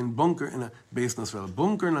Nasrallah in bunker, in a Beis Nasrallah,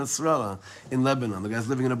 Bunker Nasrallah in Lebanon. The guy's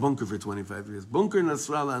living in a bunker for 25 years. Bunker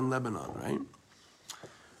Nasrallah in Lebanon, right?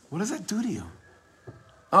 What does that do to you?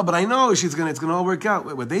 Oh, but I know it's going to all work out.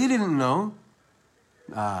 What they didn't know,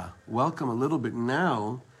 welcome a little bit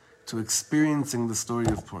now to experiencing the story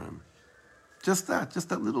of Purim. Just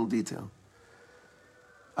that little detail.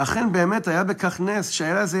 Of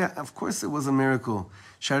course it was a miracle.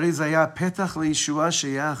 שהרי זה היה פתח לישועה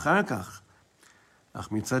שיהיה אחר כך.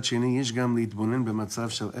 אך מצד שני יש גם להתבונן במצב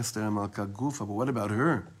של אסתר המלכה גופה, but what about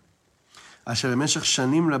her? אשר במשך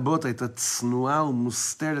שנים רבות הייתה צנועה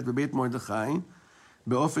ומוסתרת בבית מרדכי,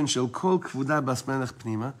 באופן של כל כבודה בהסמלך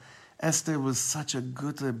פנימה. Esther was such a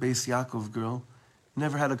good Beis Yaakov girl,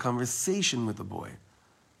 never had a conversation with a boy.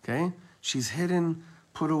 Okay? She's hidden,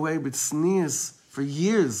 put away with sneers for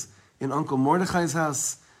years in Uncle Mordechai's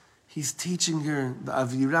house. He's teaching her, the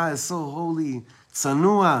Avirah is so holy,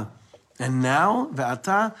 Tzanua. And now,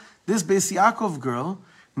 Ve'ata, this Beis Yaakov girl,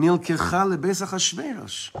 נלקחה לבית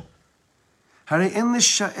אחשוורוש. הרי אין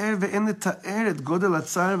לשער ואין לתאר את גודל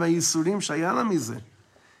הצער והייסורים שהיה לה מזה.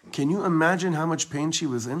 Can you imagine how much pain she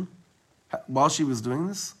was in while she was doing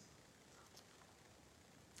this?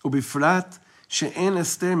 ובפרט שאין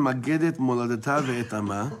אסתר מגדת מולדתה ואת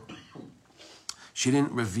עמה. She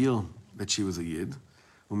didn't reveal that she was a Yid.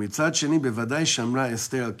 ומצד שני, בוודאי שמרה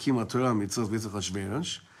אסתר על קיום התורה ומצוות בית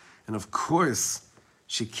אחשוורוש. And of course,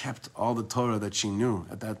 she kept all the Torah that she knew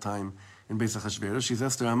at that time in Beis Achashverosh. She's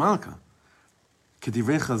Esther HaMalka.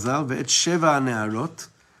 כדברי חז"ל, ואת 7 הנערות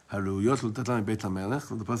הראויות לתת להם בית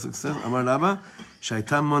המלך, the pasuk says, אמר רבא,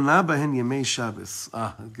 שהייתה מונה בהן ימי שבס.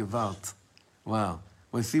 גוואלט. Wow.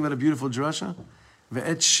 Well, see what a beautiful drasha?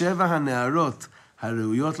 ואת 7 הנערות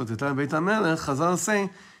הראויות לתת להם בית המלך, חז"ל say,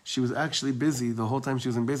 she was actually busy the whole time she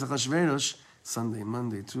was in Beis Achashverosh, Sunday,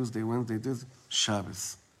 Monday, Tuesday, Wednesday, Thursday,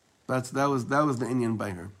 Shabbos. That was the Indian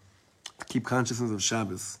by her. To keep consciousness of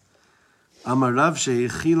Shabbos. Amar Rav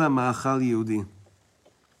she'echila ma'achal Yehudi.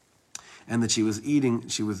 And that she was eating,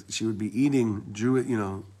 she would be eating Jewish,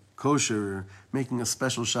 kosher, or making a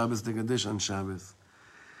special Shabbos dish on Shabbos.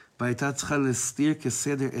 V'ayta tzcha lestir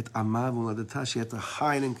keseder et ama v'uladata. She had to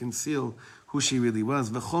hide and conceal who she really was.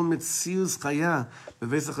 V'chol metzius chaya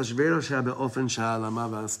b'Beis Achashverosh ha be'ofen sha'alama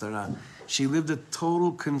v'astara. She lived a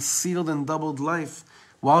total concealed and doubled life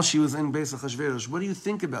while she was in Beis Achashverosh. What do you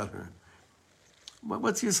think about her?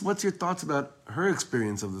 What's your thoughts about her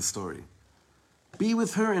experience of the story? Be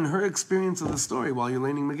with her in her experience of the story while you're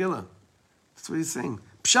learning Megillah. That's what he's saying.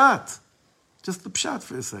 Pshat. Just the pshat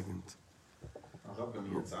for a second. הרב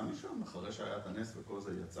גם יצא משם, אחרי שהיה את הנס וכל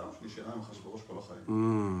זה יצא, או שנשארה עם אחשוורוש כל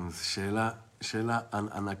החיים? שאלה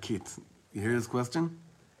ענקית. You hear his question?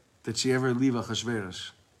 Did she ever leave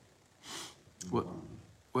Achashverosh?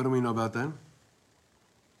 What do we know about that?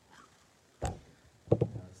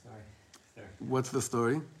 What's the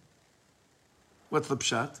story? What's the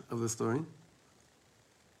pshat of the story?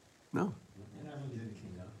 No.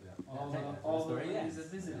 All the ladies that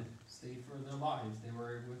visited stayed for their lives. They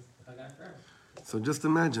were with a guy forever. So just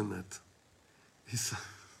imagine that.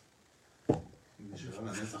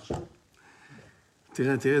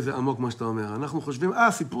 תראה איזה עמוק מה שאתה אומר. אנחנו חושבים,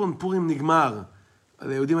 סיפור פורים נגמר.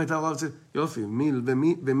 ליהודים הייתה הוראה לצאת, יופי,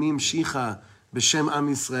 ומי המשיכה בשם עם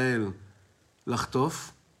ישראל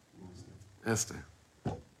לחטוף? Esther.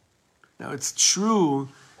 Now it's true,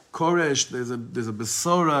 Koresh, there's a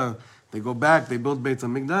Besora, they go back, they build Beit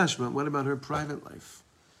HaMikdash, but what about her private life?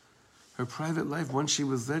 Her private life, once she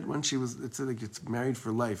was, it's like it's married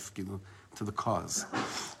for life, to the cause.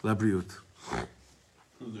 לבריאות.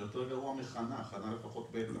 זה יותר גרוע מחנה, חנה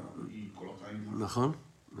לפחות בטא, היא כל החיים. נכון,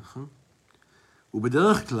 נכון.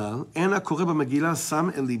 ובדרך כלל, אין הקורא במגילה שם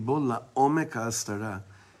אל ליבו לעומק ההסתרה.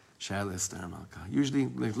 Shal Esther Malka. Usually,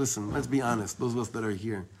 listen, let's be honest, those of us that are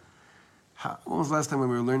here. When was the last time when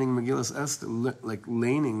we were learning Megillas Esther,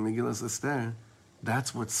 laning Megillas Esther?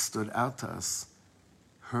 That's what stood out to us.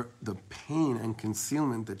 The pain and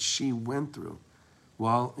concealment that she went through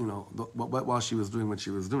while, while she was doing what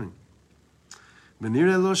she was doing.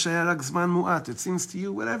 It seems to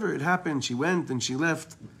you, whatever, it happened, she went and she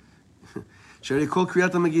left.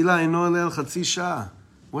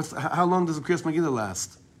 How long does the Kriyas Megillah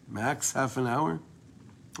last? Max half an hour,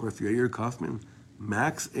 or if you're Yair Kaufman,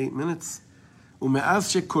 max 8 minutes. ומאז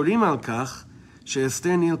שקוראים על כך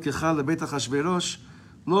שאסתר נלקחה לבית אחשוורוש,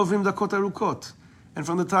 לא עוברים דקות ארוכות. And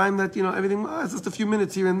from the time that, everything, it's just a few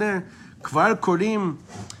minutes here and there, כבר קוראים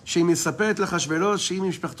שהיא מספרת לאחשוורוש שהיא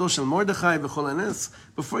משפחתו של מרדכי וכל הנס.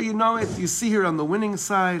 Before you know it, you see her on the winning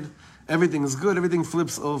side, everything's good, everything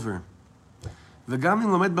flips over. וגם אם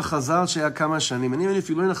לומד בחז"ל שהיה כמה שנים, and even if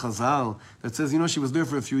you learn a chazal that says, she was there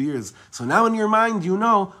for a few years. So now in your mind,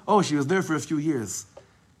 she was there for a few years.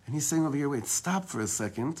 And he's saying over here, wait, stop for a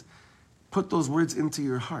second. Put those words into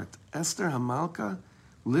your heart. Esther HaMalka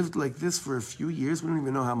lived like this for a few years. We don't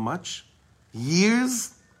even know how much.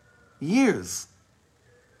 Years.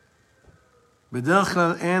 בדרך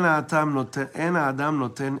כלל אין האדם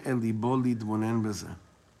נותן אל ליבו להתבונן בזה.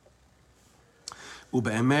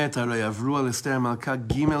 ובאמת, הרי עברו על אסתר המלכה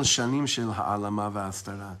ג' שנים של העלמה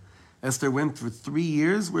וההסתרה. Esther went for 3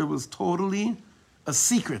 years where it was totally a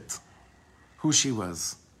secret who she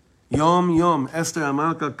was. יום אסתר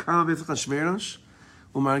המלכה קמה בבית אחשוורוש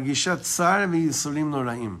ומרגישה צער וייסורים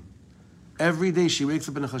נוראים. Every day she wakes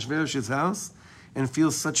up in Achashverosh's house and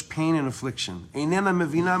feels such pain and affliction. איננה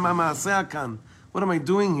מבינה מה מעשיה כאן. What am I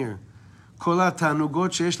doing here? כל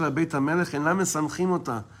התענוגות שיש לה בית המלך אינם משמחים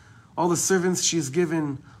אותה. All the servants she's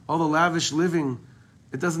given, all the lavish living,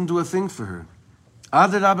 it doesn't do a thing for her.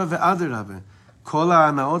 אדרבה ואדרבה. כל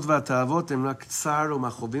ההנאות והתאוות הם רק צער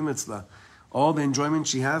ומכאובים אצלה. All the enjoyment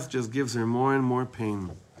she has just gives her more and more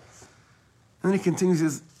pain. And then he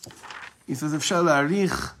continues, he says, אפשר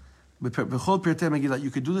להעריך בכל פרטי המגילה. You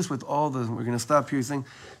could do this with all the, we're going to stop here, he's saying,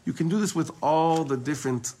 you can do this with all the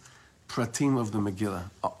different pratim of the Megillah,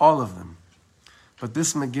 all of them. But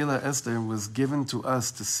this Megillah, Esther, was given to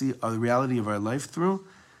us to see the reality of our life through,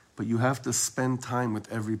 but you have to spend time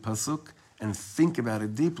with every pasuk and think about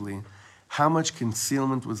it deeply, how much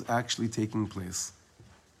concealment was actually taking place.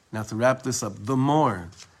 Now to wrap this up, the more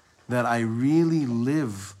that I really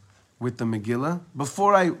live with the Megillah,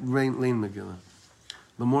 before I learn Megillah,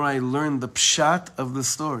 the more I learn the pshat of the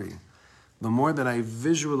story, the more that I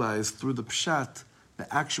visualize through the pshat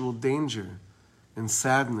the actual danger and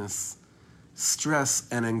sadness, stress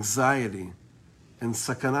and anxiety, and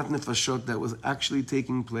sakanat nefashot that was actually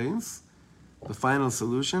taking place, the final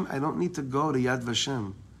solution, I don't need to go to Yad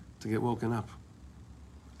Vashem to get woken up.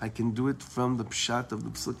 I can do it from the pshat of the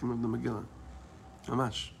psukim of the Megillah.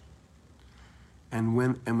 Mamash. And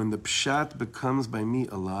when the pshat becomes by me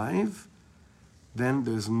alive, then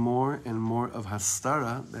there's more and more of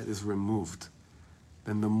hastara that is removed.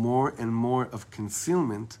 Then the more and more of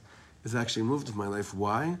concealment is actually removed from my life.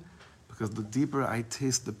 Why? Because the deeper I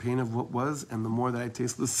taste the pain of what was, and the more that I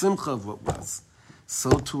taste the simcha of what was, so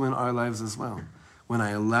too in our lives as well. When I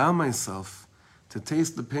allow myself to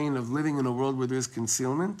taste the pain of living in a world where there's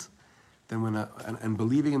concealment, then and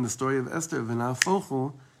believing in the story of Esther,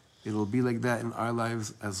 v'na'afochu, it'll be like that in our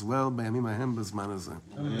lives as well. B'yamim hahem b'zman hazeh.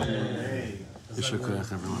 Yishar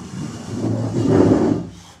koach, everyone.